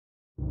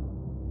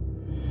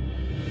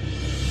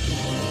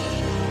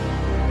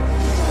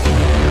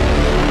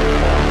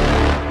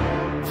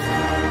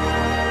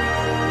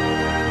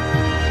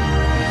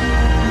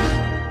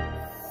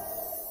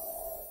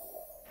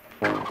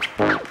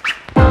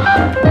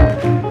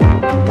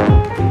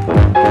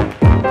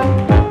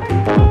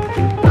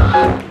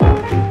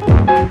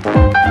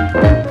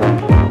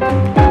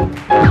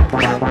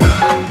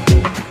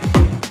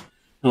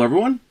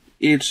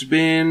it's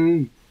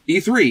been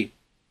E3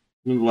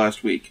 in the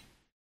last week,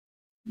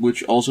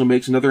 which also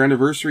makes another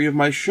anniversary of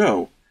my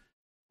show.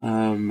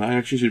 I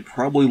actually should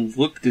probably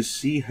look to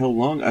see how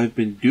long I've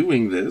been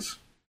doing this.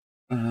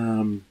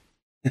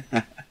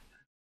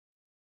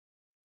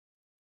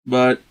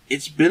 But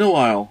it's been a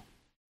while.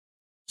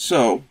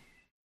 So,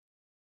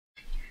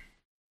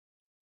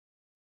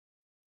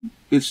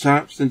 it's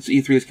time, since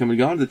E3 has come and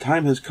gone, the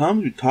time has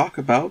come to talk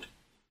about,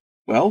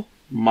 well,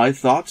 my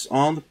thoughts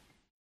on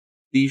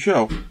the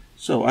show.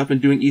 So, I've been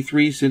doing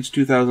E3 since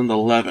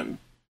 2011.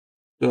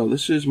 So,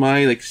 this is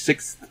my,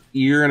 6th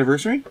year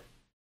anniversary.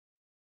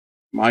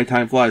 My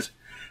time flies.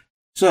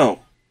 So,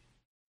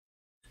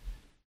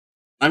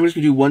 I'm just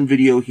going to do one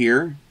video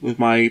here with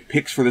my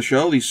picks for the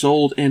show, the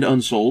sold and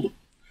unsold.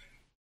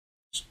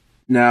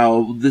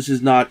 Now, this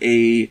is not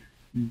a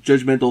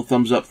judgmental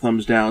thumbs up,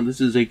 thumbs down.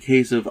 This is a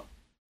case of,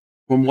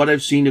 from what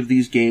I've seen of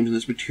these games and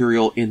this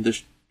material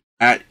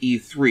at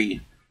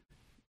E3,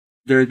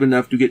 there has been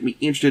enough to get me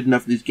interested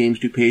enough in these games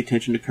to pay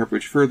attention to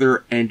coverage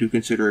further and to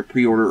consider a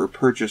pre-order or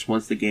purchase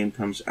once the game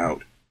comes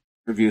out.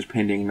 Reviews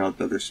pending and all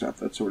the other stuff,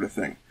 that sort of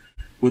thing.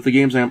 With the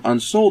games I am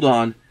unsold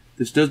on,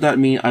 this does not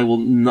mean I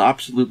will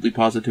absolutely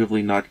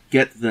positively not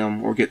get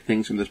them or get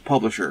things from this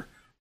publisher,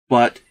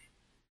 but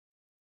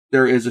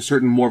there is a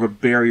certain more of a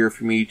barrier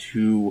for me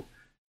to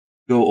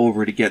go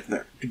over to get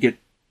there, to get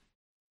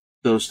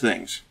those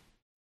things.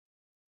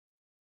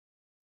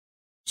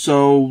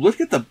 So, let's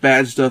get the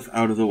bad stuff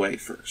out of the way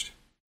first.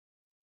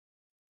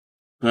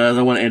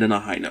 I want to end on a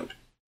high note.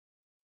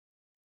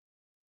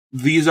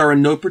 These are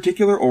in no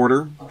particular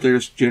order,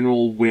 there's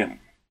general whim.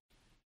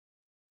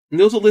 And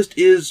the list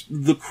is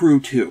The Crew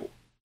 2.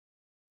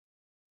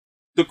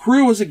 The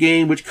Crew was a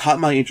game which caught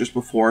my interest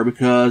before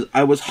because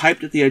I was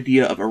hyped at the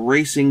idea of a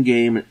racing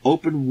game, an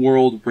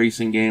open-world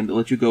racing game that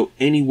lets you go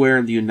anywhere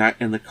in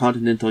the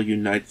continental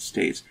United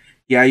States.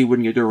 Yeah, you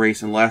wouldn't get to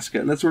race in Alaska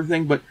and that sort of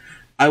thing, but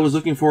I was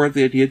looking forward to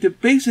the idea to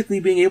basically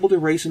being able to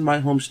race in my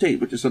home state,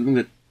 which is something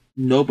that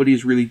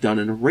nobody's really done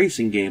in a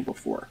racing game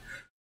before.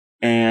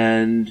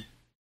 And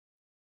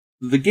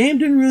the game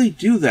didn't really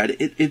do that.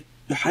 It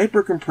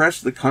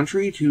hyper-compressed the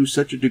country to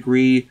such a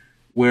degree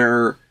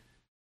where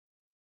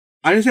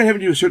I understand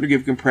having to do a certain degree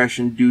of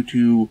compression due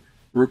to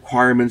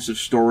requirements of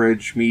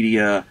storage,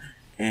 media,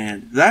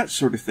 and that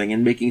sort of thing,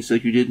 and making it so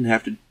that you didn't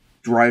have to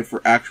drive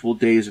for actual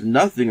days of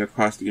nothing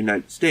across the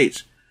United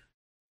States.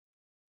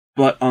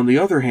 But on the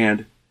other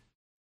hand,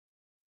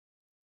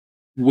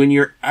 when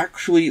you're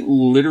actually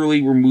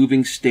literally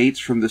removing states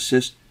from the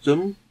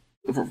system,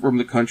 from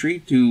the country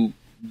to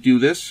do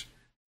this,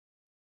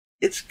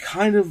 it's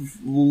kind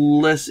of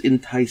less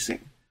enticing.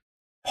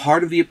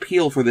 Part of the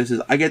appeal for this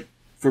is I get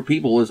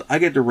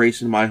to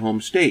race in my home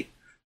state.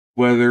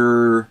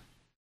 Whether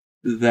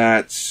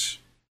that's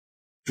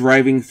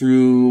driving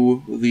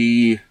through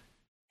the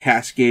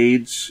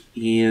Cascades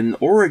in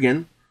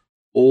Oregon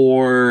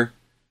or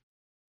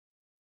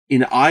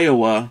in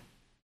Iowa,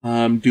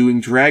 doing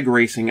drag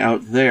racing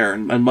out there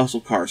and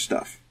muscle car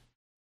stuff.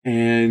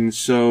 And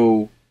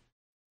so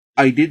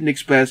I didn't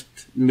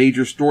expect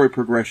major story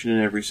progression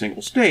in every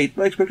single state,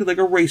 but I expected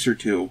a race or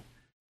two.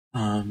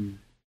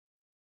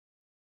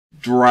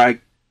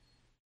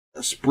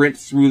 Sprint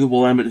through the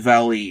Willamette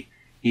Valley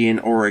in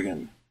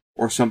Oregon,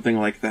 or something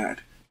like that.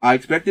 I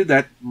expected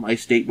that my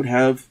state would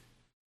have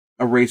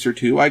a race or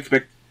two. I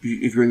expect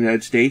if you're in the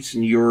United States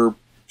and your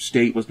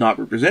state was not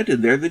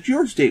represented there, that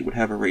your state would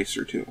have a race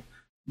or two.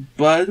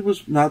 But it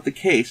was not the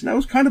case, and I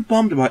was kind of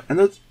bummed about it, and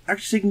I was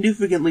actually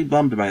significantly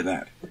bummed by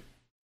that.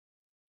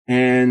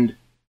 And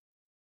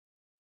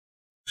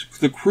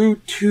The Crew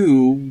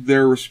 2,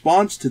 their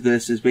response to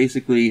this is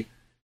basically,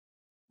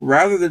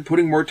 rather than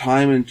putting more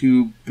time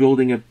into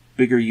building a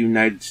bigger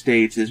United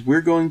States, is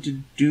we're going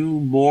to do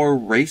more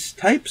race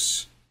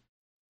types.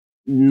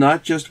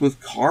 Not just with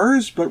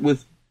cars, but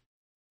with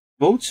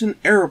boats and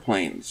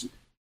airplanes.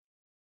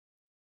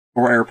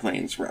 Or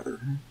airplanes, rather.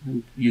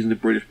 I'm using the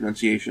British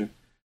pronunciation.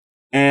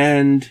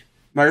 And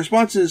my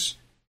response is,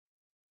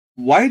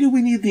 why do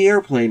we need the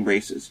airplane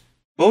races?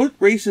 Boat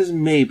races,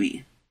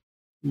 maybe.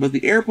 But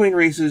the airplane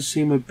races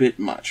seem a bit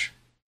much.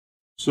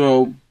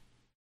 So,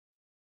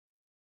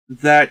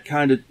 that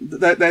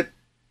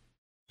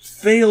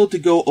failed to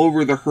go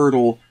over the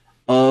hurdle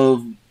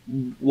of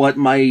what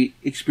my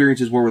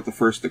experiences were with the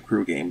first The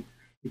Crew game.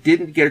 It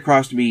didn't get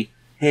across to me,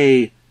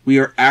 hey, we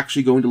are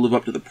actually going to live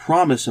up to the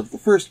promise of the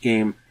first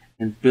game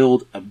and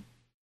build a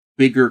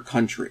bigger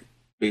country.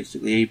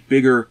 Basically, a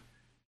bigger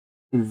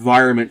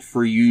environment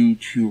for you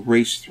to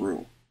race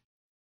through.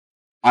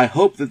 I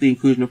hope that the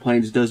inclusion of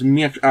planes does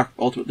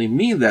ultimately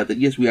mean that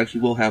yes, we actually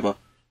will have a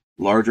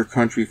larger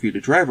country for you to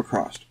drive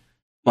across,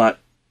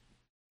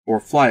 or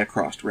fly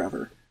across,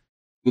 rather,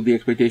 with the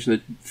expectation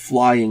that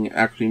flying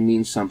actually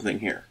means something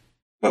here.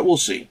 But we'll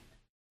see.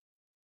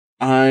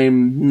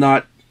 I'm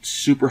not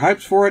super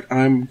hyped for it.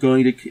 I'm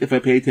going to, if I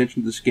pay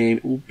attention to this game,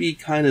 it will be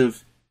kind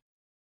of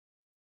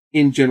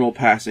in general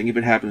passing if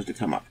it happens to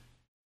come up.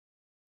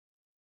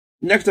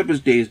 Next up is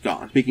Days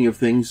Gone. Speaking of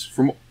things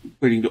from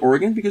relating to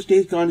Oregon, because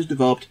Days Gone is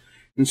developed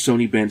in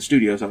Sony Bend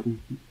Studios out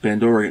in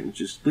Bend, Oregon,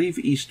 which is, I believe,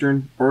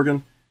 Eastern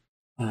Oregon.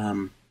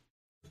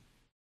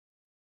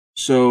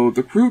 So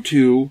the Crew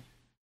 2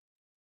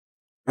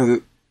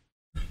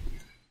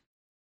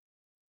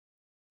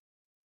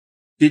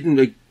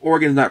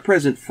 Oregon's not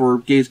present for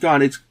Days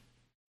Gone. It's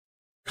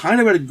kind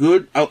of at a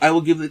good, I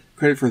will give it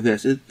credit for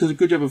this. It does a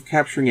good job of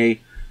capturing a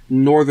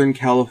Northern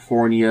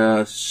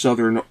California,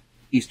 Southern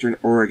Eastern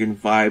Oregon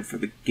vibe for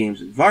the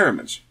game's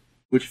environments,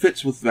 which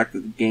fits with the fact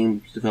that the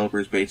game's developer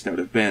is based out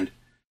of Bend.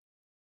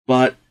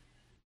 But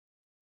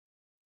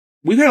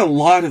we've had a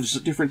lot of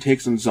different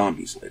takes on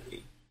zombies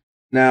lately.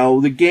 Now,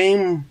 the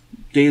game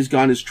Days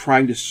Gone is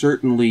trying to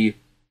certainly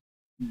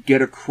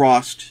get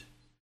across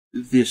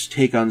this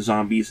take on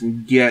zombies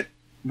and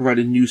provide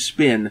a new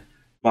spin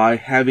by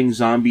having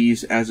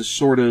zombies as a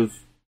sort of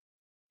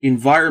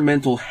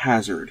environmental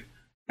hazard,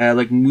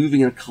 like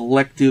moving in a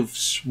collective,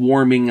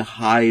 swarming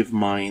hive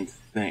mind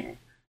thing,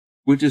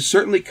 which is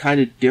certainly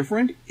kind of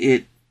different.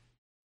 It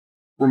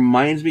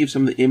reminds me of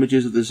some of the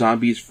images of the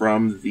zombies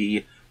from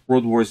the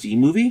World War Z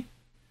movie,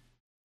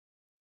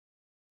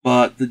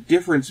 but the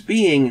difference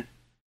being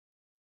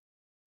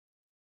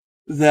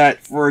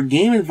that for a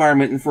game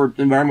environment and for an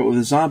environment with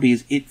the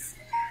zombies, it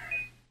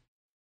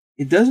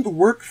doesn't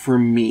work for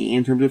me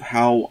in terms of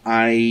how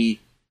I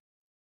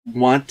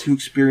want to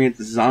experience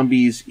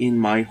zombies in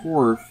my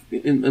horror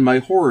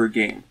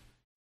game.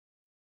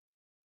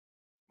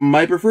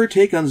 My preferred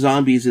take on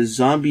zombies is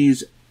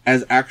zombies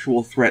as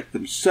actual threat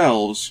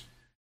themselves,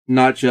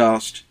 not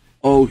just,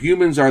 oh,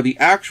 humans are the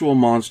actual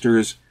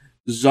monsters,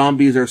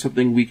 zombies are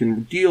something we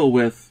can deal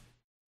with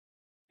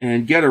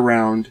and get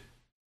around,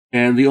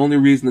 and the only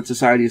reason that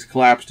society has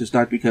collapsed is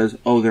not because,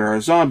 oh, there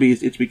are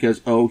zombies, it's because,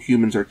 oh,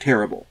 humans are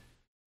terrible.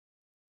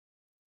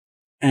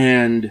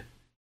 And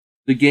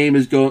the game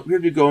is going to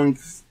be going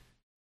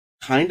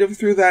kind of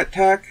through that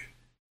tack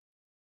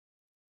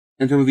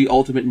in terms of the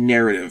ultimate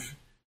narrative,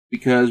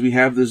 because we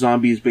have the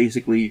zombies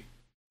basically,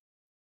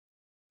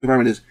 the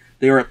environment is,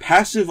 they are a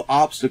passive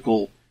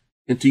obstacle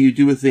until you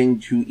do a thing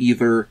to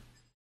either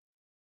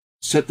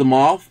set them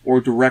off or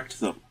direct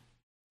them.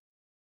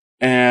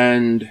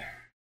 And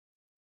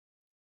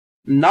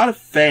not a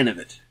fan of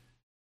it.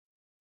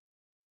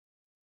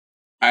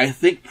 I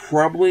think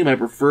probably my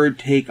preferred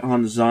take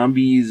on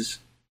zombies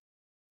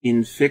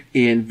in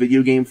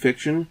video game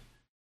fiction,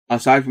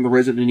 aside from the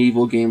Resident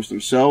Evil games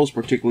themselves,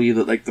 particularly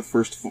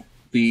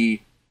the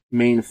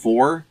main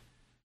four,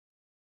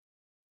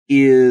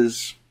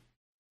 is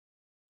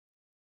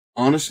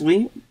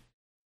honestly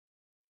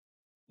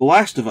The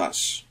Last of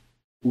Us,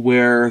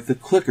 where the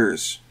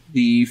clickers,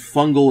 the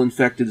fungal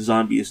infected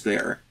zombies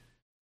there,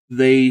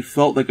 they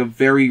felt like a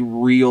very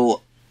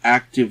real,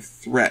 active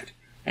threat,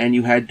 and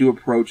you had to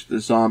approach the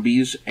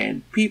zombies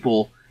and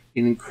people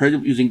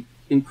using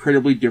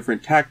incredibly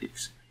different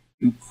tactics.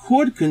 You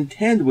could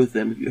contend with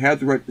them if you had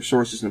the right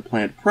resources and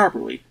planned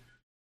properly,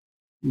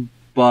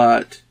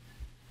 but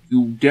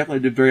you definitely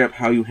had to vary up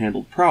how you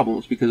handled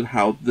problems because of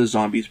how the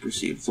zombies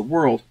perceived the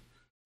world.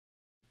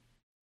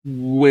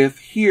 With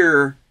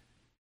here,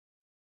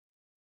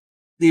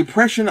 the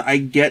impression I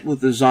get with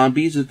the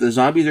zombies is the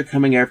zombies are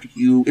coming after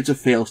you, it's a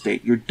fail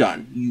state, you're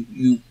done.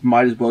 You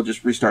might as well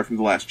just restart from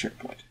the last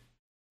checkpoint.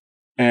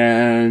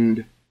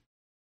 And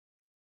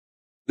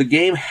the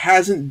game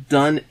hasn't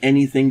done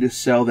anything to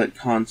sell that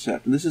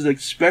concept. And this is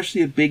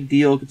especially a big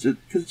deal because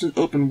it's an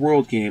open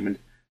world game, and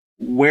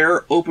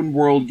where open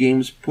world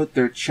games put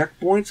their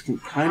checkpoints can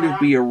kind of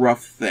be a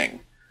rough thing.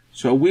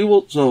 So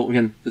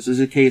again, this is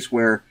a case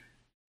where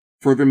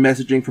further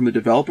messaging from the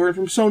developer and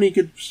from Sony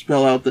could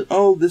spell out that,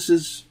 oh, this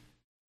is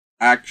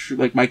actually,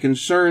 like, my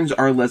concerns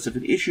are less of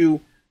an issue,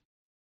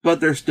 but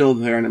they're still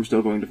there and I'm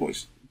still going to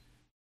voice them.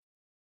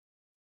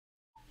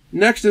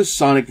 Next is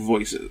Sonic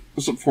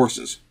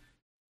Forces.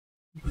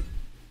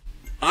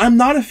 I'm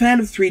not a fan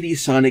of 3D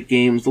Sonic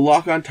games. The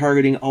lock-on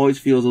targeting always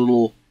feels a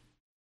little...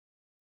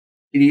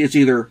 It's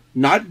either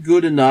not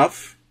good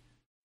enough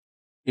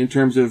in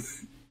terms of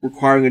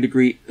requiring a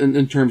degree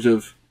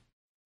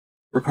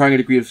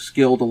of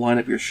skill to line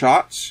up your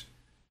shots,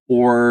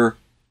 or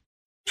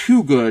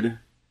too good,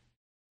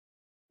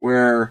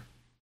 where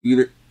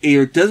either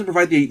it doesn't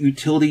provide the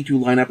utility to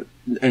line up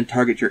and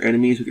target your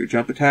enemies with your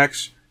jump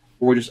attacks,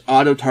 or just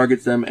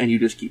auto-targets them and you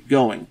just keep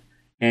going,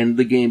 and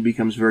the game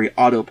becomes very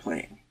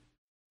auto-playing.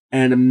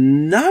 And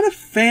I'm not a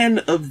fan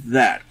of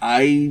that.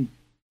 I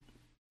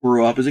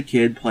grew up as a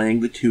kid playing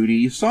the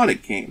 2D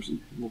Sonic games,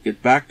 and we'll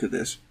get back to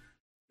this.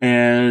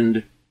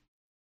 And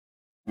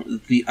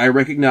I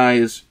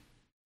recognize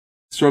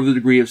sort of the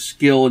degree of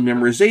skill and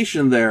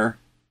memorization there,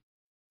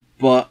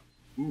 but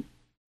kind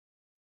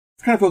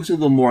of focusing a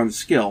little more on the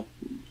skill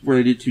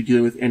related to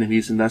dealing with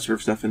enemies and that sort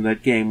of stuff in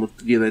that game, with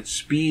the idea that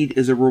speed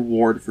is a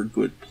reward for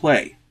good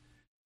play.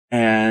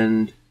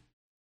 And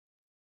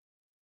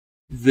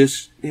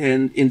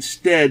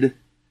instead,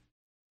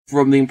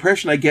 from the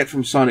impression I get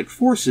from Sonic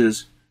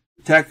Forces,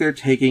 the tack they're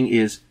taking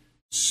is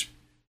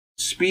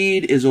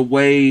speed is a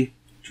way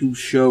to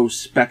show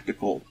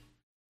spectacle.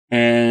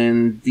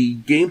 And the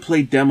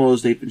gameplay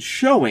demos they've been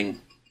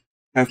showing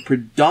have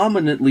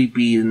predominantly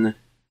been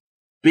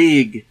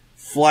big,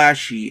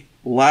 flashy,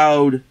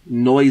 loud,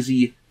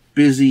 noisy,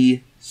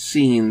 busy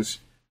scenes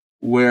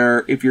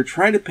where if you're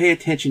trying to pay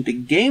attention to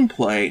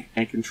gameplay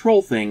and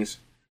control things,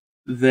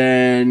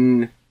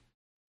 then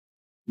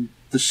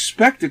the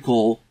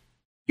spectacle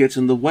gets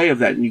in the way of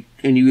that,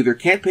 and you either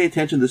can't pay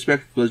attention to the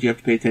spectacle because you have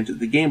to pay attention to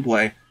the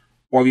gameplay,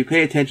 or if you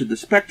pay attention to the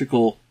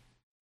spectacle,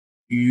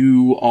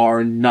 you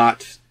are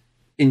not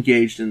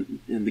engaged in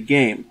the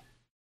game.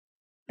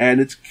 And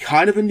it's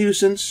kind of a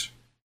nuisance.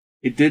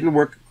 It didn't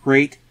work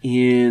great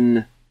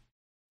in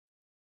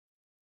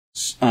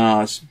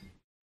Sonic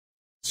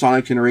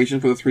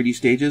Generation for the 3D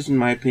stages, in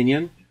my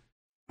opinion.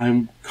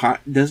 It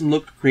doesn't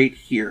look great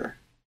here.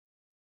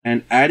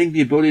 And adding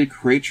the ability to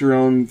create your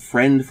own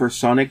friend for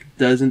Sonic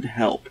doesn't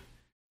help.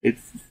 It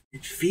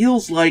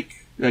feels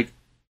like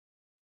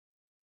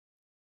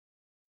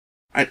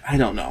I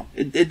don't know.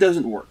 It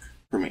doesn't work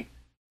for me.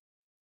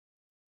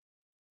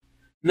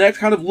 Next,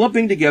 kind of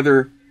lumping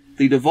together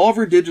the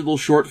Devolver Digital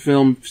Short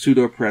Film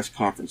Pseudo Press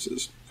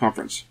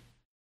Conference.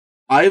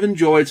 I've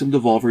enjoyed some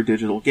Devolver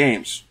Digital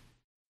games.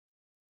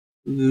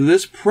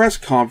 This press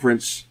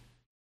conference,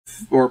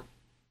 or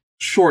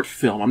short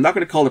film, I'm not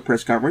going to call it a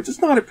press conference,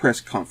 it's not a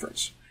press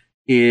conference.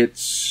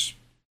 It's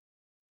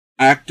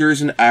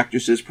actors and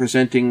actresses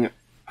presenting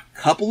a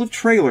couple of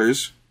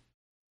trailers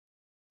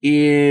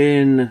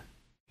in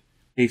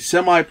a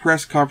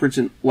semi-press conference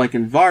like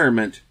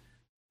environment,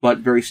 but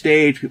very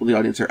staged. People in the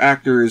audience are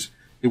actors.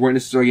 They weren't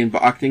necessarily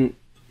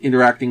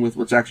interacting with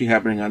what's actually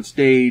happening on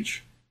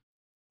stage.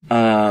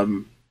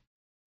 And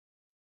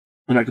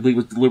I believe it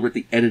was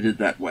deliberately edited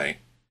that way.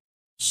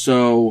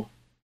 So,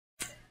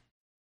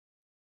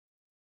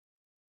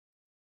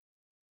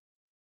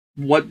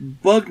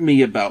 what bugged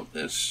me about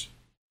this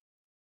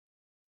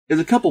is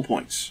a couple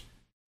points.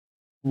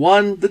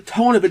 One, the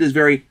tone of it is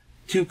very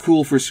too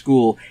cool for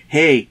school.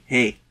 Hey,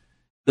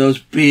 those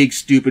big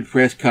stupid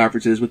press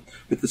conferences with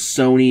the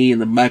Sony and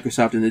the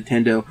Microsoft and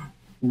Nintendo,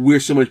 we're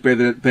so much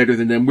better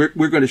than them. We're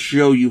going to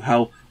show you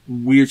how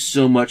we're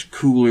so much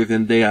cooler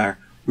than they are.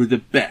 We're the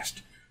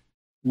best.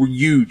 We're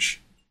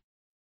huge.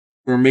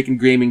 We're making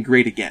gaming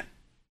great again.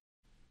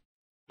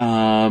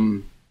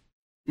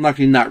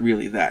 Actually, not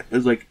really that.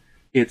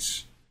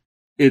 It's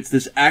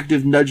this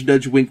active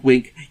nudge, wink,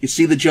 wink. You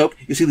see the joke?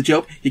 You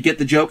get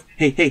the joke?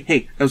 Hey,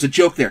 that was a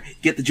joke there. You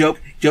get the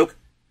joke?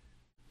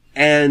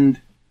 And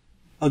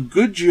a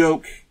good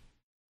joke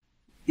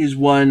is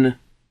one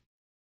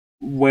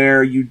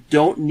where you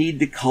don't need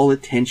to call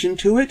attention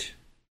to it.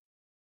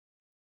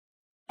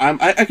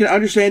 I can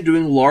understand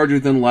doing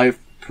larger-than-life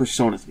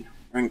personas.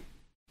 I'm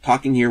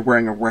talking here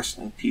wearing a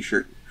wrestling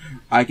t-shirt.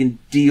 I can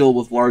deal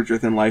with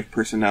larger-than-life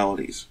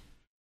personalities.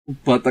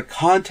 But the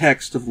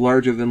context of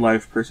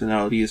larger-than-life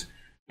personalities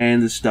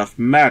and this stuff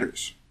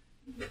matters.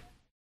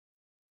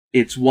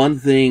 It's one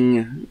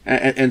thing,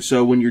 and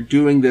so when you're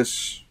doing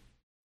this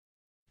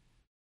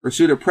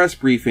pursuit of press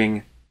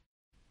briefing,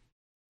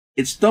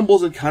 it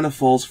stumbles and kind of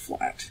falls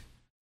flat.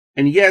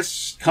 And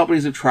yes,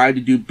 companies have tried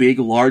to do big,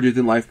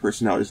 larger-than-life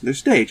personalities on their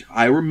stage.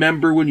 I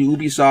remember when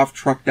Ubisoft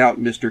trucked out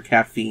Mr.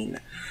 Caffeine.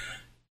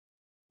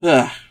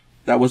 That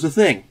was a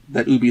thing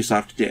that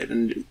Ubisoft did,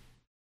 and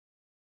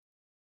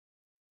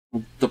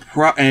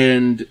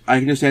and I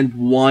can understand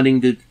wanting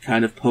to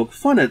kind of poke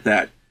fun at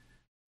that.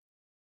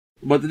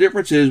 But the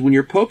difference is, when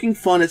you're poking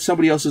fun at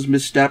somebody else's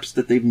missteps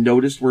that they've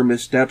noticed were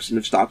missteps and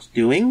have stopped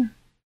doing,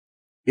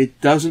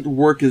 it doesn't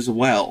work as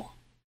well.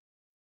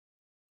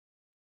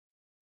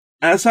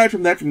 And aside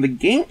from that, from the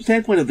game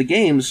standpoint of the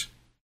games,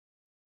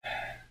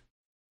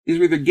 these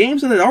were either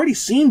games that I'd already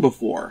seen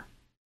before,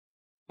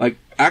 like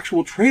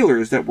actual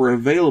trailers that were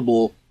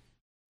available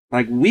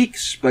like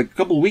a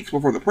couple of weeks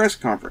before the press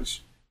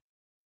conference,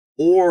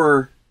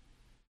 or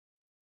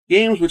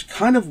games which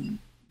kind of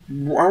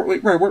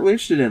weren't really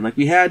interested in. Like,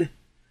 we had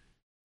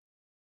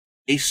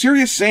a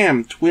Serious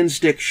Sam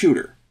twin-stick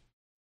shooter.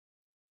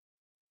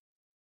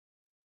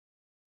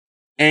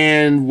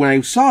 And when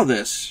I saw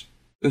this,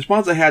 the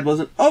response I had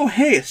wasn't, oh,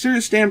 hey, a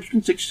Serious Sam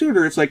twin-stick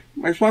shooter. It's like,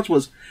 my response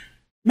was,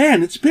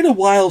 man, it's been a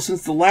while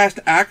since the last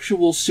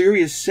actual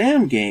Serious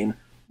Sam game.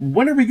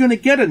 When are we going to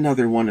get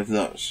another one of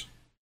those?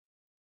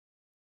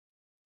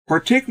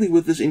 Particularly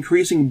with this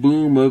increasing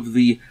boom of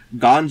the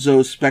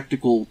gonzo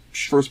spectacle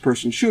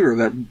first-person shooter,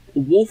 that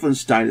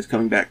Wolfenstein is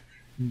coming back.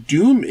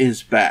 Doom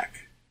is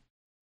back.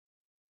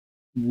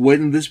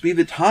 Wouldn't this be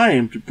the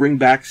time to bring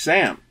back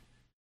Sam?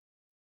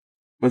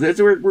 But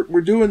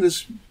we're doing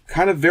this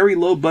kind of very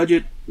low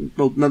budget,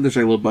 well, not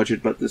necessarily low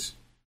budget, but this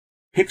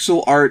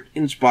pixel art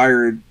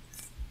inspired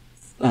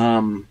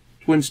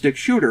twin stick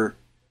shooter.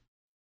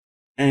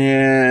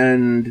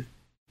 And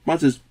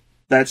much as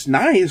that's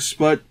nice,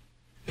 but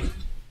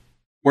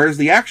where's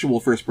the actual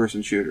first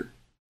person shooter?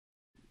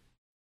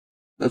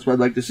 That's what I'd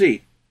like to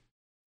see.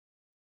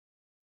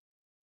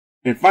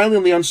 And finally,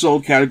 in the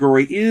Unsold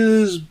category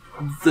is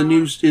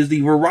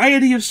the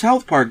variety of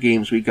South Park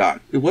games we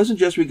got. It wasn't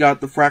just we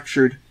got the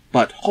Fractured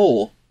But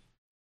Whole.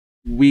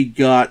 We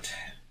got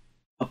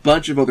a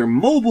bunch of other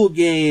mobile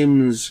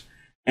games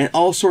and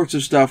all sorts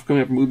of stuff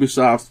coming up from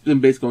Ubisoft,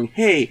 and basically going,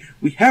 hey,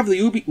 we have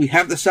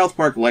the South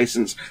Park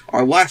license.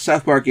 Our last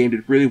South Park game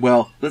did really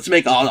well. Let's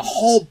make a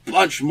whole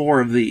bunch more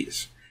of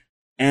these.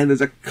 And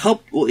there's a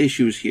couple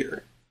issues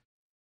here.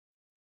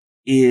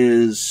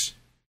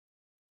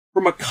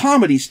 From a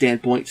comedy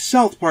standpoint,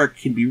 South Park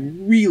can be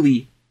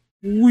really,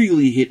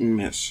 really hit and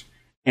miss.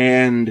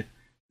 And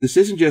this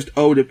isn't just,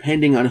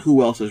 depending on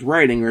who else is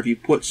writing, or if you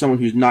put someone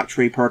who's not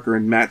Trey Parker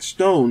and Matt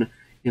Stone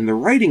in the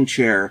writing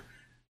chair,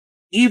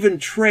 even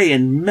Trey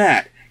and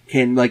Matt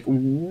can,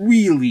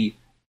 really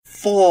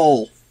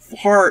fall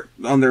hard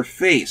on their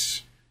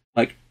face.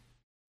 Like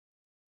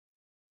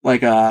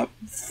a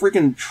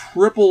freaking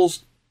triple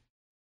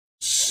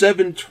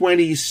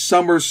 720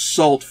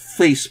 somersault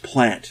face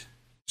plant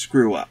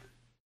screw up.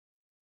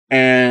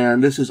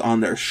 And this is on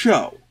their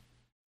show.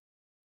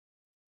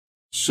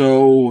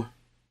 So,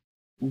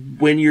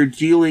 when you're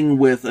dealing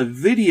with a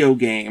video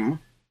game,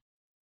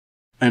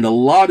 and a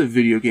lot of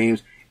video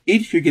games,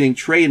 if you're getting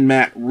Trey and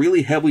Matt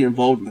really heavily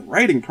involved in the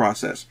writing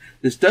process,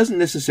 this doesn't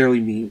necessarily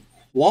mean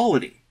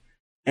quality.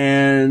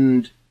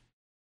 And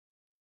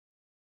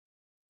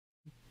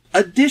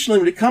additionally,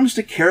 when it comes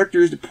to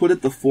characters to put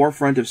at the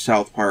forefront of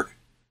South Park,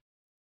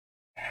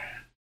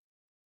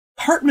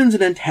 Cartman's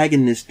an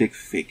antagonistic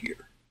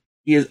figure.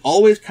 He has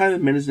always kind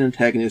of been as an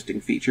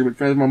antagonistic feature, but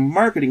from a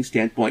marketing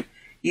standpoint,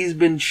 he's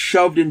been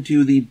shoved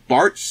into the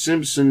Bart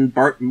Simpson,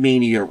 Bart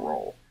Mania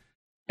role.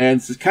 And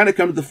this has kind of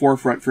come to the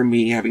forefront for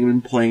me, having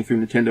been playing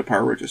through Nintendo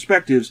Power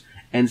Retrospectives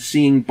and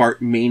seeing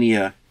Bart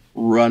Mania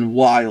run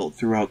wild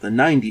throughout the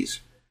 90s.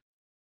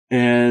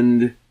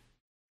 And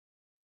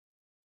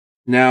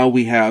now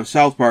we have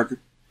South Park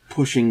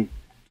pushing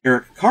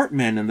Eric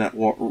Cartman in that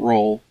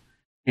role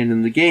and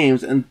in the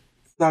games. And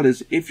the thought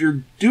is, if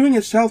you're doing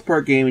a South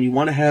Park game and you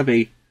want to have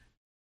a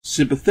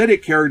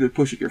sympathetic character to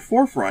push at your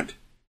forefront,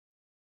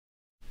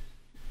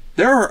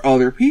 there are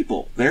other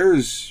people. And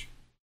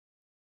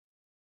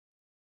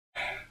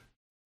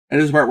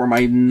this is the part where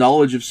my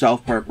knowledge of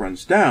South Park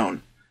runs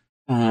down.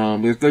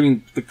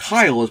 The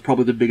Kyle is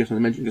probably the biggest one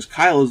to mention, because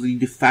Kyle is the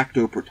de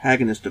facto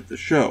protagonist of the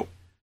show.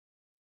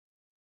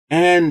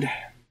 And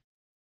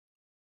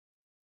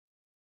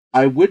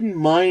I wouldn't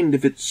mind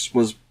if it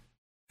was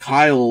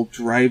Kyle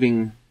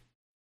driving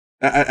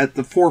at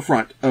the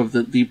forefront of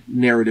the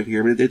narrative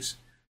here, but it's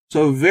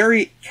so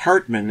very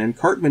Cartman, and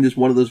Cartman is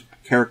one of those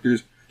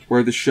characters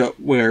where the show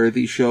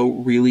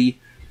really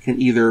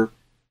can either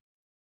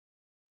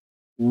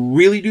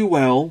really do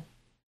well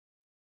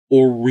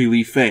or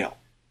really fail.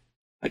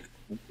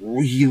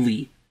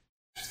 Really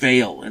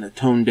fail in a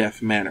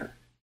tone-deaf manner.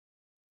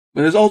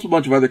 But there's also a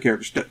bunch of other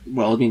characters.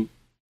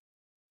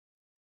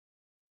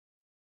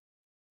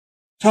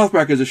 South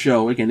Park as a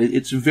show, again,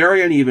 it's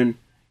very uneven,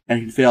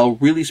 and can fail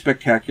really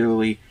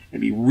spectacularly,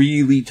 and be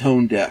really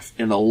tone-deaf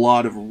in a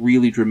lot of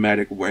really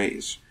dramatic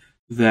ways.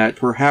 That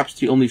perhaps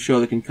the only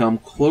show that can come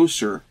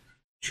closer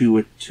to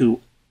it,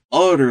 to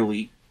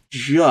utterly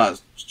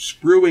just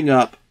screwing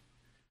up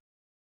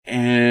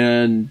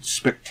and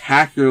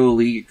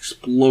spectacularly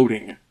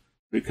exploding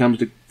when it comes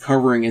to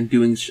covering and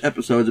doing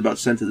episodes about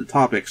sensitive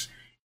topics,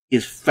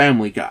 is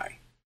Family Guy.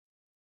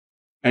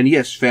 And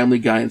yes, Family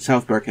Guy and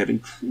South Park have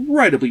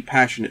incredibly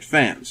passionate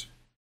fans.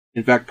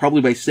 In fact,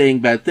 probably by saying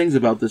bad things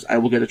about this, I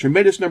will get a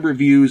tremendous number of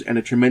views and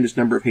a tremendous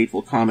number of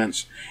hateful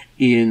comments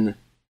in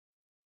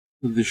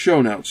the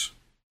show notes,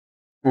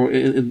 or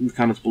in the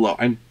comments below.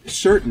 I'm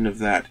certain of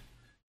that.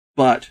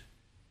 But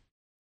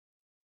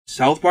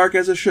South Park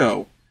as a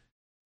show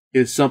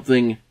is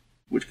something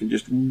which can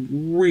just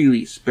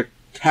really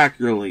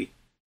spectacularly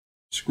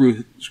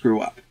screw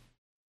up.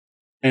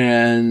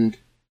 And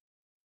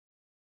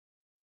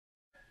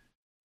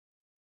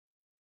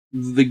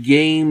the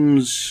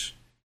games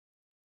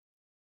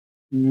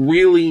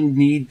really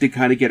need to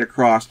kind of get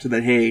across to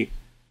that, hey,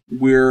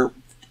 we're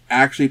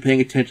actually paying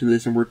attention to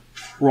this, and we're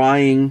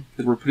trying,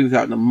 because we're putting this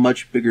out in a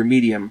much bigger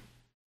medium,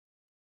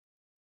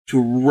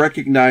 to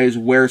recognize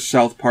where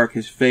South Park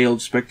has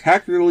failed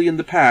spectacularly in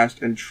the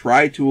past and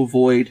try to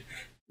avoid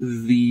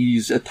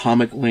these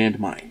atomic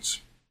landmines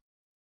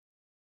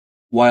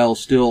while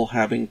still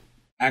having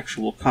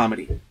actual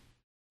comedy.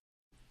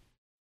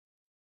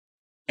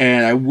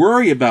 And I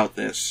worry about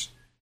this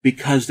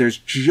because there's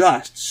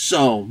just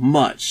so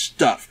much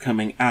stuff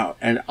coming out.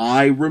 And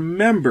I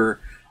remember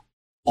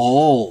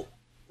all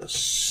the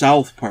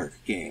South Park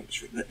games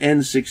for the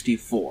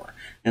N64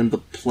 and the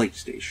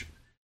PlayStation.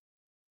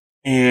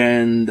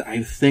 And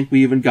I think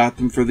we even got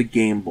them for the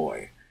Game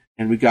Boy.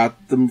 And we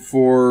got them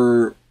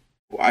for...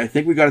 I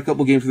think we got a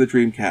couple games for the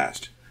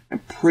Dreamcast. I'm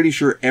pretty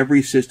sure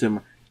every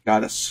system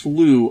got a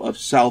slew of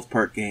South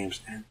Park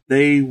games, and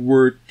they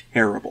were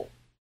terrible.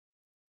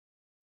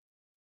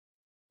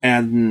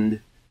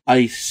 And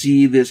I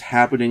see this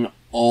happening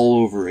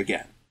all over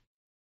again.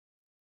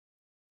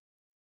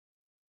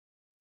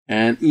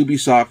 And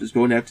Ubisoft is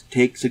going to have to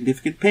take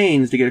significant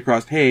pains to get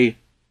across, hey,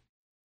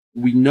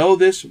 we know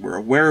this, we're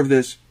aware of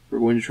this, we're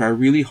going to try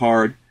really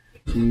hard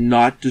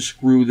not to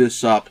screw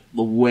this up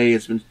the way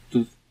it's been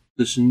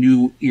this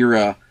new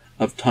era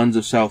of tons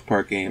of South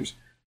Park games.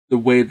 the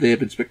way they have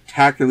been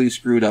spectacularly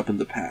screwed up in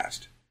the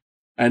past.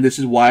 And this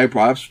is why I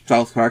brought up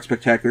South Park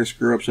spectacular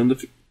screw-ups in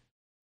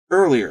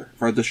earlier,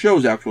 for the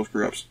show's actual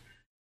screw-ups,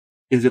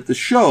 is if the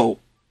show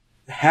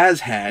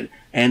has had,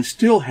 and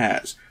still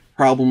has,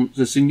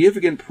 the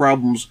significant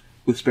problems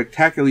with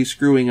spectacularly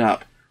screwing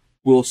up,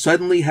 will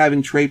suddenly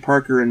having Trey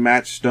Parker and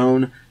Matt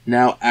Stone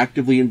now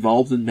actively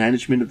involved in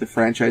management of the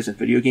franchise in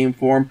video game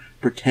form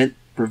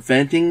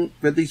preventing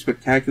these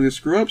spectacular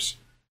screw-ups?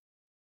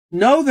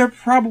 No, they're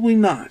probably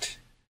not.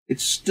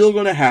 It's still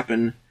going to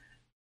happen,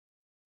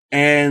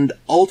 and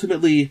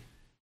ultimately,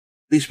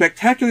 the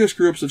spectacular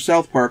screw-ups of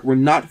South Park were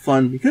not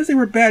fun because they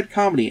were bad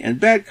comedy, and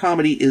bad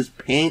comedy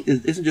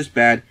isn't just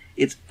bad,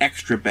 it's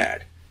extra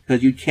bad,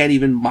 because you can't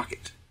even mock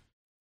it.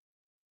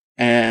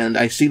 And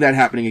I see that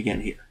happening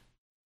again here.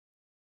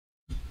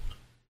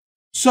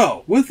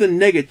 So, with the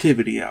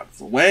negativity out of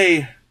the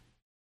way,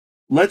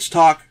 let's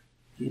talk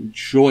the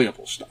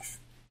enjoyable stuff.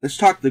 Let's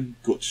talk the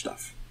good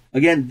stuff.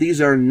 Again,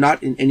 these are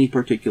not in any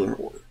particular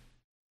order.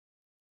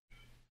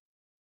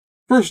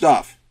 First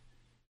off,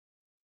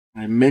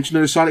 I mentioned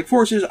under Sonic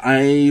Forces,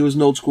 I was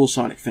an old school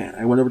Sonic fan.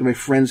 I went over to my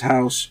friend's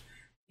house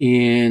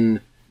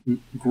in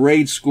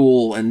grade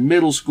school and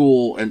middle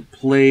school and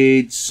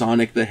played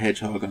Sonic the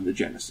Hedgehog on the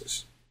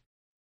Genesis.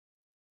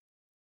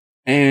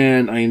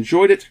 And I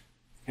enjoyed it.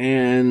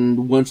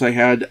 And once I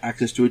had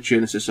access to a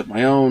Genesis of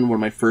my own, one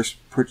of my first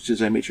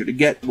purchases I made sure to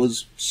get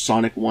was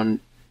Sonic 1,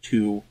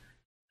 2,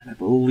 and I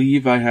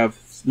believe I have,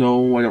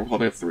 no, I don't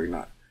probably have 3 or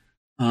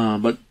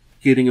not. But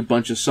getting a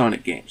bunch of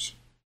Sonic games.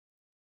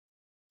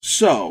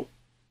 So,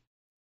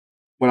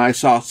 when I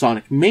saw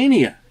Sonic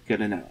Mania get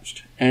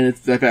announced, and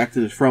it's the fact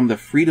that it's from the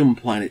Freedom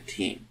Planet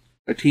team,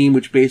 a team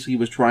which basically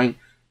was trying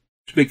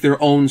to make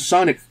their own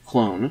Sonic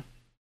clone,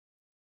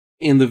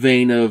 in the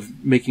vein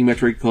of making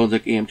Metroid clones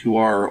like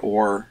AM2R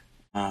or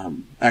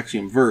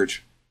Axiom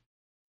Verge.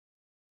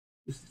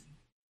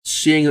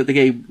 Seeing that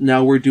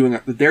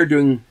they're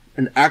doing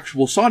an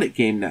actual Sonic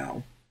game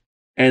now,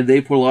 and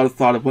they put a lot of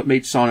thought of what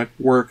made Sonic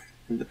work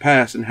in the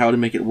past and how to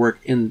make it work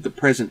in the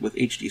present with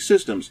HD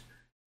systems,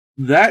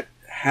 that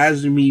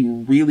has me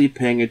really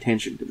paying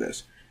attention to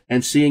this,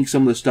 and seeing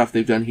some of the stuff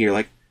they've done here,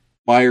 like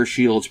fire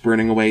shields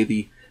burning away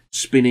the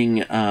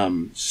spinning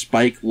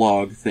spike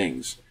log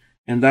things,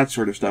 and that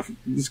sort of stuff.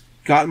 It's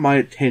got my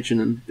attention,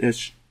 and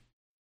it's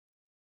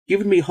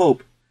given me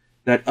hope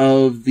that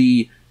of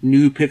the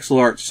new pixel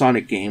art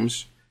Sonic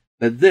games,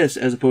 that this,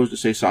 as opposed to,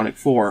 say, Sonic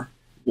 4,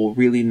 will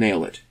really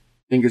nail it.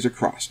 Fingers are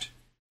crossed.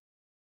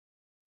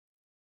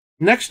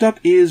 Next up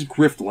is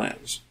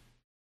Griftlands.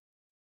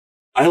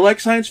 I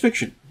like science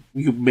fiction.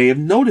 You may have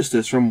noticed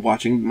this from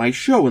watching my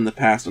show in the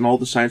past and all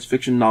the science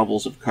fiction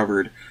novels I've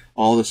covered,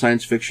 all the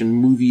science fiction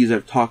movies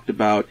I've talked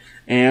about,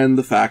 and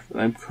the fact that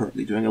I'm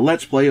currently doing a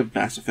Let's Play of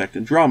Mass Effect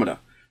Andromeda.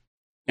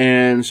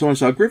 And so when I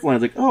saw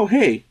Griftlands, like, oh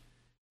hey,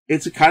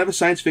 it's a kind of a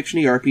science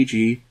fiction-y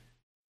RPG,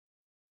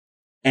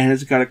 and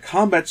it's got a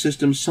combat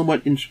system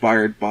somewhat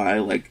inspired by,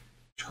 like,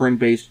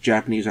 turn-based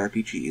Japanese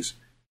RPGs,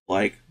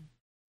 like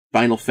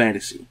Final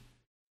Fantasy,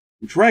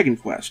 Dragon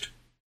Quest,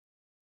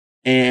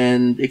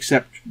 and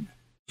except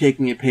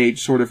taking a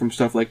page sort of from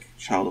stuff like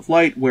Child of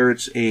Light, where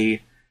it's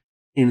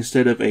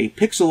instead of a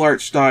pixel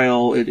art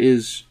style,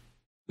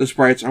 the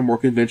sprites are more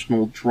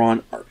conventional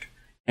drawn art.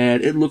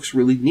 And it looks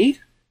really neat.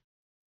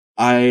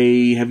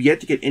 I have yet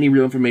to get any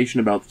real information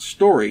about the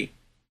story,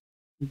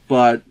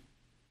 but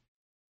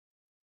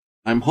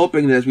I'm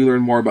hoping that as we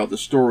learn more about the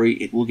story,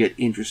 it will get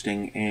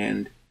interesting,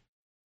 and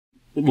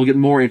it will get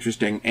more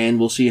interesting, and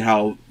we'll see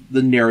how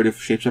the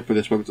narrative shapes up for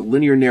this, whether it's a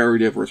linear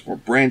narrative, or it's more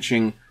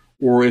branching,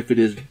 or if it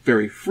is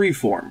very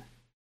freeform.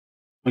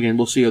 Again,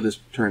 we'll see how this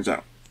turns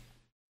out.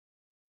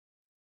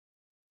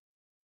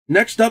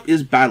 Next up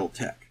is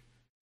BattleTech.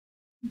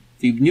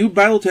 The new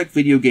BattleTech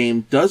video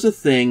game does a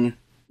thing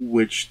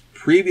which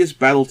previous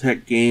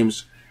BattleTech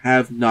games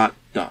have not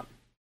done,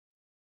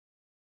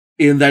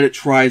 in that it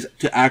tries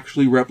to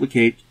actually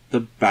replicate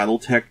the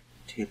BattleTech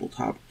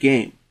tabletop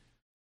game.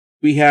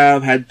 We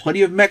have had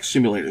plenty of mech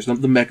simulators,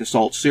 the Mech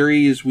Assault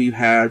series. We've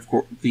had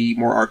the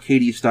more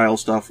arcadey style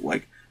stuff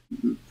like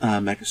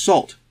Mech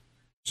Assault.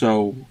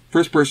 So,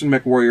 first-person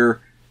Mech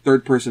Warrior,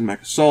 third-person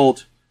Mech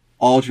Assault,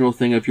 all general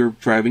thing of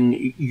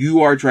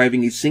you are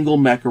driving a single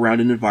mech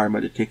around an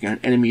environment to take on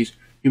enemies.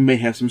 You may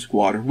have some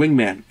squad or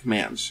wingman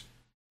commands.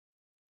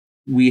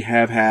 We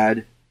have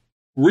had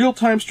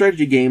real-time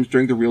strategy games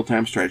during the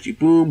real-time strategy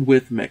boom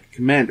with Mech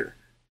Commander.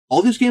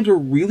 All these games are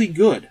really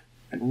good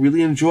and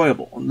really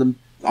enjoyable. And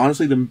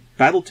honestly, the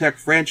BattleTech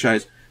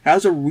franchise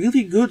has a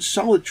really good,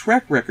 solid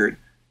track record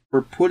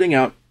for putting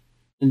out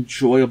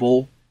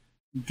enjoyable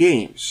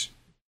games.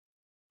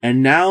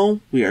 And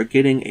now we are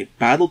getting a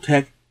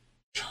BattleTech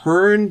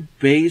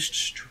turn-based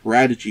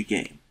strategy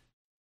game,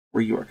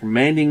 where you are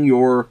commanding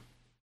your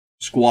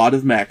squad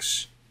of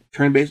mechs,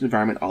 turn-based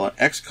environment a la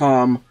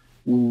XCOM,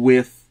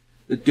 with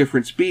the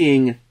difference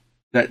being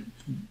that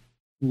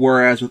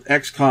whereas with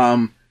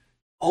XCOM,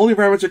 all the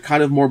environments are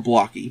kind of more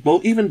blocky,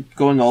 both even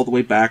going all the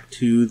way back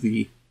to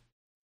the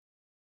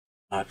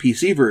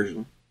PC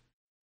version.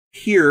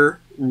 Here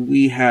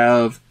we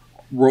have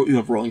you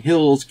have rolling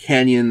hills,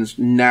 canyons,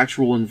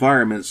 natural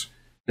environments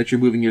that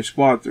you're moving your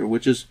squad through,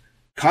 which is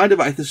kind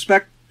of, I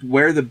suspect,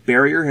 where the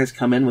barrier has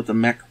come in with the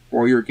mech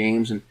warrior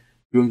games and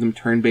doing them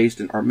turn-based,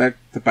 and or mech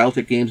the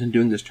Battletech games and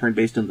doing this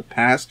turn-based in the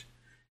past,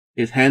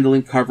 is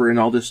handling cover and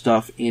all this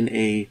stuff in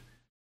a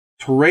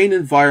terrain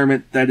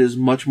environment that is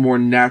much more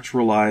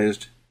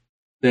naturalized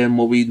than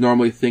what we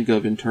normally think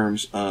of in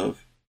terms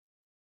of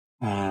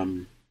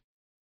the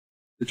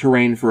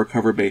terrain for a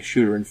cover-based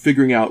shooter, and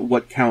figuring out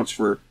what counts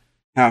for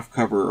half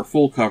cover or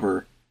full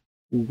cover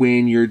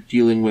when you're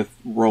dealing with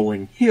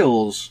rolling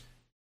hills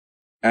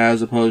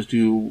as opposed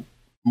to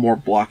more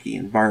blocky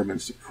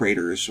environments, like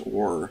craters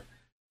or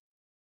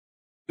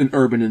an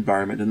urban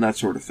environment and that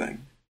sort of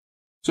thing.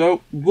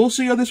 So we'll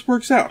see how this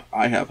works out.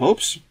 I have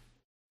hopes.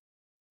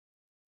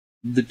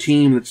 The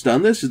team that's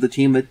done this is the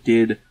team that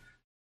did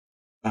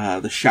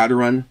the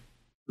Shadowrun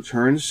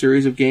Returns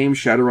series of games,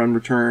 Shadowrun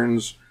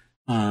Returns,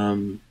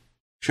 Shadowrun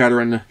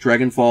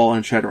Dragonfall,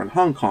 and Shadowrun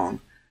Hong Kong.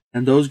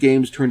 And those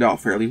games turned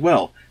out fairly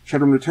well.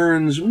 Shadowrun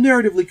Returns,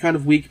 narratively kind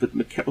of weak, but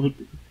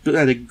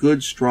had a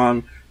good,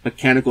 strong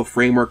mechanical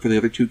framework for the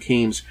other two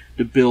games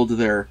to build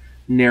their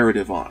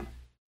narrative on.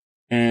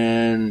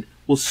 And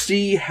we'll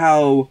see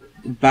how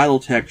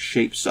Battletech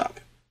shapes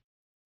up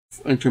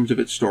in terms of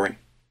its story.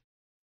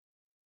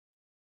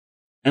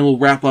 And we'll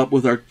wrap up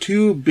with our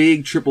two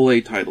big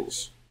AAA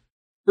titles.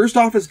 First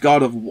off is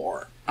God of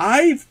War.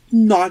 I've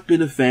not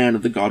been a fan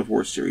of the God of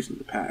War series in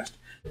the past.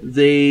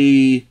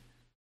 They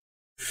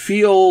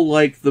feel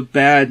like the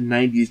bad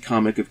 90s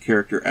comic of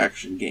character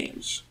action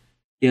games,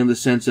 in the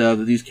sense of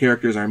that these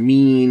characters are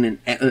mean, and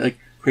like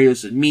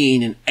Kratos is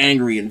mean and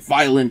angry and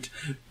violent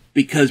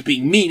because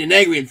being mean and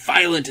angry and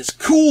violent is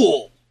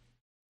cool.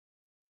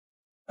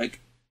 Like,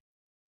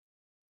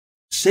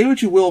 say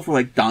what you will for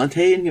like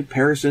Dante in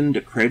comparison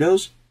to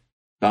Kratos.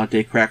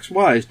 Dante cracks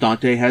wise.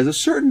 Dante has a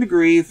certain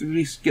degree, has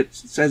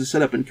a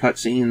setup in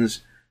cutscenes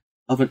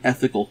of an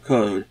ethical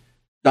code.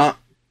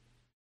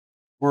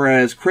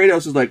 Whereas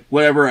Kratos is like,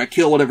 whatever, I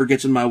kill whatever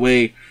gets in my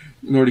way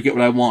in order to get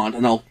what I want,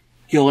 and I'll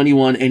kill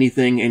anyone,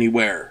 anything,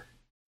 anywhere.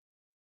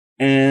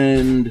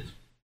 And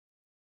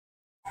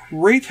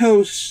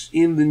Kratos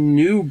in the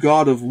new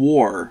God of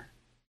War,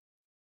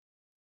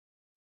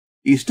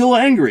 he's still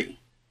angry,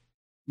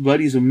 but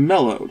he's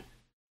mellowed.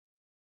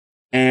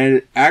 And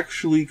it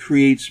actually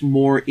creates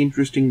more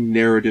interesting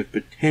narrative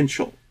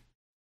potential.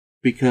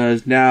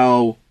 Because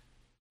now,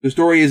 the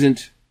story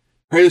isn't,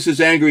 Kratos is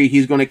angry,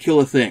 he's going to kill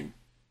a thing.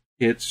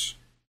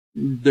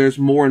 There's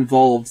more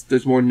involved,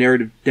 there's more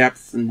narrative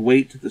depth and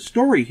weight to the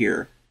story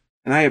here,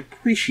 and I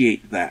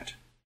appreciate that.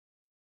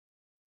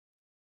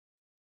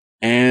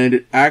 And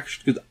it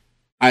actually, because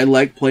I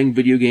like playing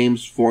video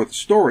games for the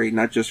story,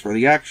 not just for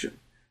the action.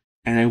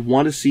 And I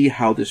want to see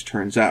how this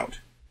turns out.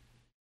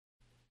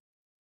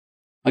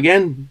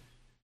 Again,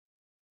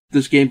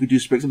 this game could do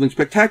something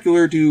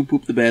spectacular to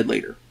poop the bed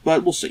later,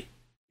 but we'll see.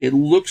 It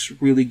looks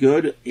really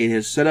good. It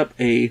has set up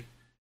a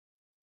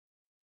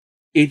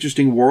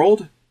interesting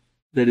world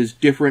that is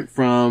different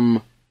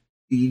from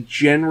the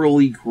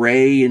generally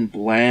gray and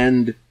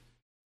bland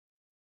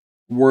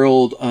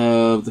world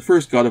of the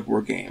first God of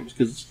War games.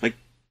 Because like,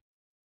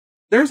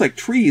 there's like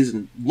trees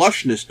and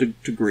lushness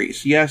to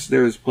Greece. Yes,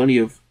 there's plenty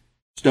of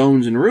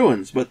stones and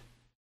ruins, but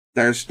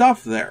there's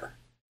stuff there.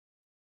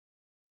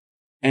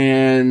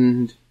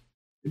 And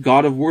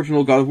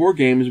original God of War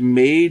games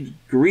made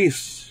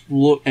Greece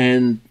look,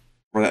 and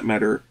for that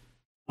matter,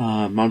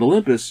 Mount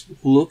Olympus,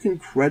 look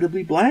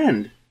incredibly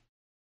bland.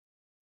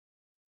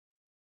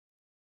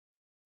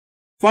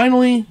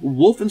 Finally,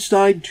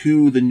 Wolfenstein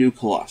 2: The New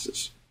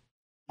Colossus.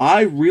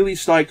 I really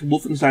liked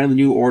Wolfenstein: The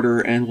New Order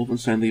and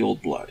Wolfenstein: The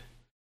Old Blood.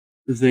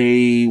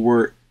 They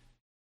were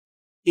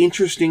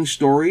interesting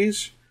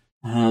stories.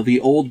 The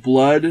Old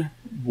Blood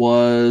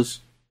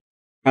was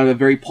kind of a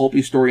very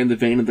pulpy story in the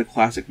vein of the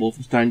classic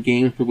Wolfenstein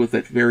games, but with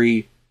that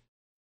very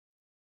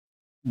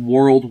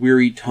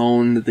world-weary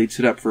tone that they'd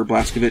set up for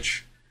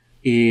Blazkowicz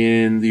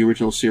in the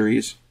original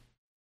series,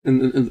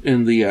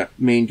 in the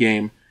main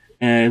game.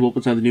 And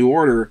Wolfenstein: The New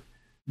Order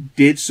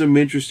did some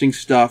interesting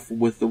stuff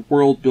with the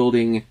world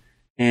building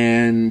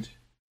and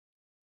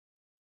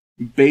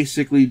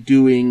basically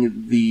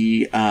doing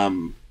the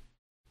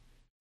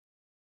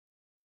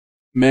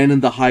Men in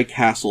the High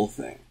Castle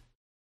thing.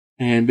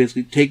 And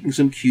basically taking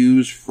some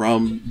cues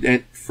from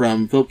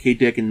Philip K.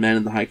 Dick and Men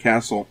in the High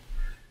Castle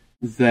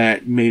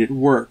that made it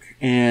work.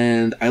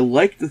 And I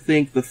like to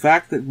think the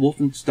fact that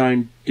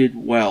Wolfenstein did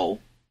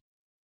well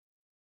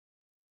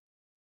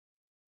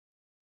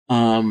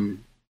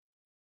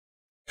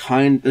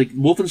like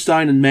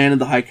Wolfenstein and Man in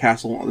the High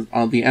Castle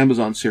on the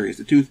Amazon series,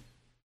 the two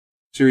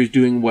series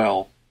doing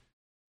well,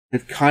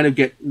 have kind of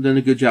done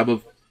a good job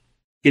of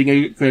getting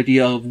a good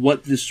idea of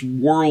what this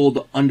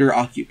world under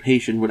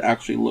occupation would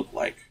actually look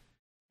like.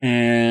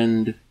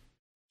 And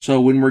so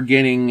when we're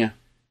getting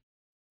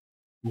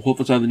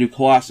Wolfenstein: The New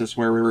Colossus,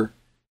 where we were,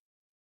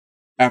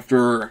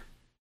 after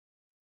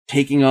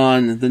taking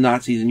on the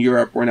Nazis in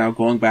Europe, we're now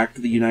going back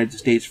to the United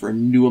States for a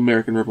new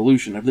American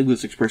Revolution. I believe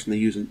this expression they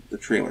use in the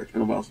trailer. It's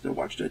been a while since I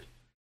watched it.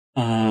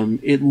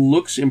 It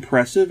looks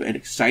impressive and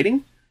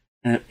exciting,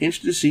 and I'm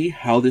interested to see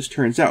how this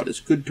turns out.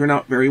 This could turn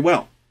out very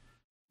well.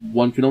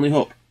 One can only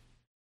hope.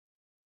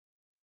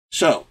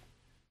 So,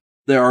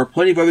 there are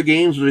plenty of other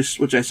games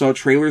which I saw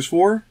trailers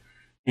for,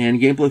 and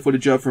gameplay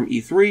footage of from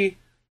E3,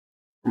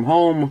 from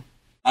home.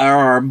 There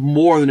are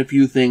more than a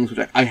few things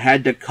which I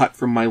had to cut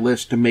from my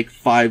list to make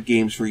 5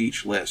 games for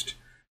each list.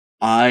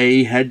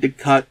 I had to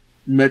cut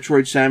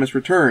Metroid Samus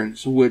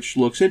Returns, which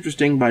looks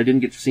interesting, but I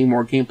didn't get to see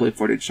more gameplay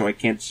footage, so I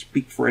can't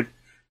speak for it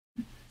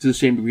to the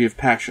same degree of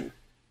passion.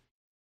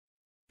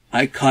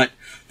 I cut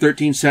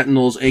 13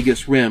 Sentinels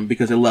Aegis Rim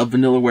because I love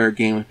Vanillaware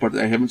games, but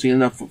I haven't seen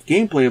enough of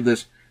gameplay of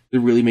this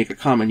to really make a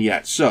comment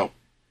yet. So,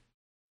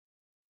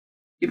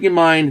 keeping in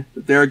mind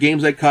that there are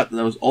games I cut that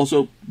I was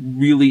also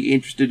really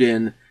interested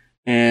in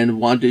and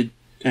want to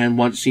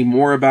see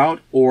more about,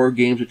 or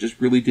games that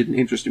just really didn't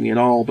interest me at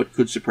all but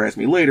could surprise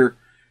me later.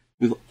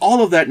 With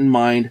all of that in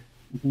mind,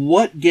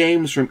 what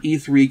games from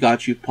E3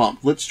 got you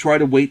pumped? Let's try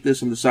to weight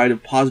this on the side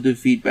of positive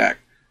feedback.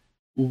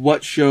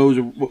 What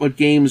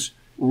games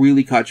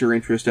really caught your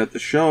interest at the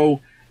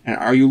show,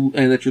 and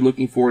that you're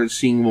looking forward to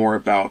seeing more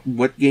about?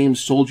 What games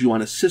sold you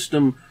on a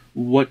system?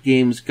 What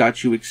games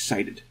got you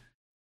excited?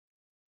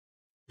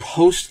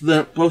 Post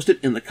it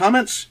in the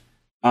comments.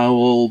 I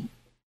will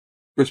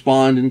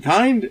respond in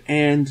kind,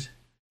 and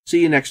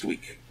see you next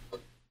week.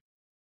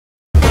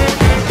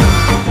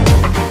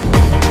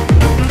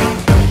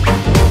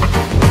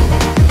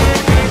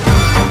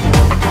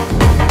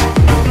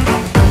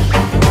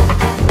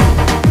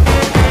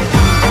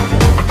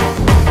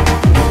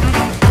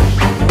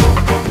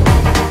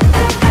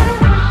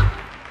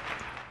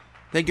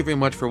 Thank you very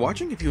much for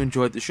watching. If you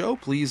enjoyed the show,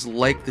 please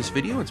like this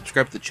video and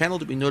subscribe to the channel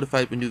to be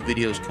notified when new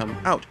videos come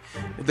out.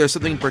 If there's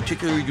something in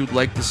particular you'd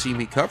like to see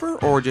me cover,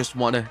 or just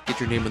want to get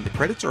your name in the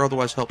credits or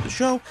otherwise help the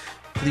show,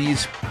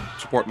 please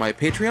support my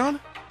Patreon.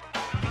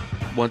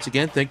 Once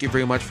again, thank you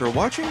very much for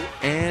watching,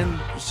 and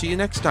see you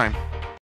next time.